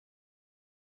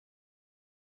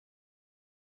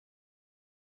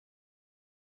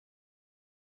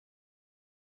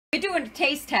doing a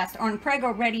taste test on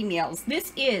Prego ready meals.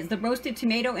 This is the roasted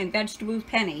tomato and vegetable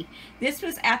penny. This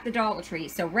was at the Dollar Tree.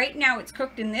 So right now it's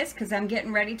cooked in this because I'm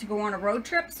getting ready to go on a road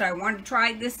trip. So I wanted to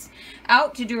try this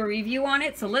out to do a review on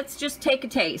it. So let's just take a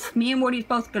taste. Me and Woody's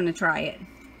both going to try it.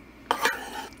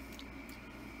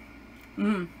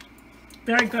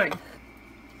 Very good.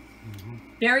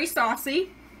 Very saucy.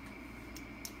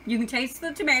 You can taste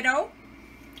the tomato.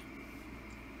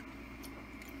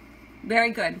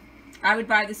 Very good. I would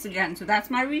buy this again. So that's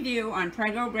my review on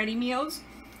Prego ready meals,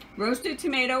 roasted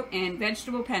tomato and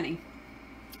vegetable penny.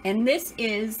 And this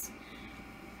is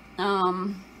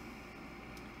 9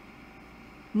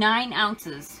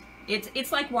 ounces.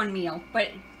 It's like one meal, but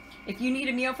if you need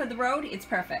a meal for the road, it's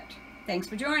perfect. Thanks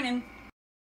for joining.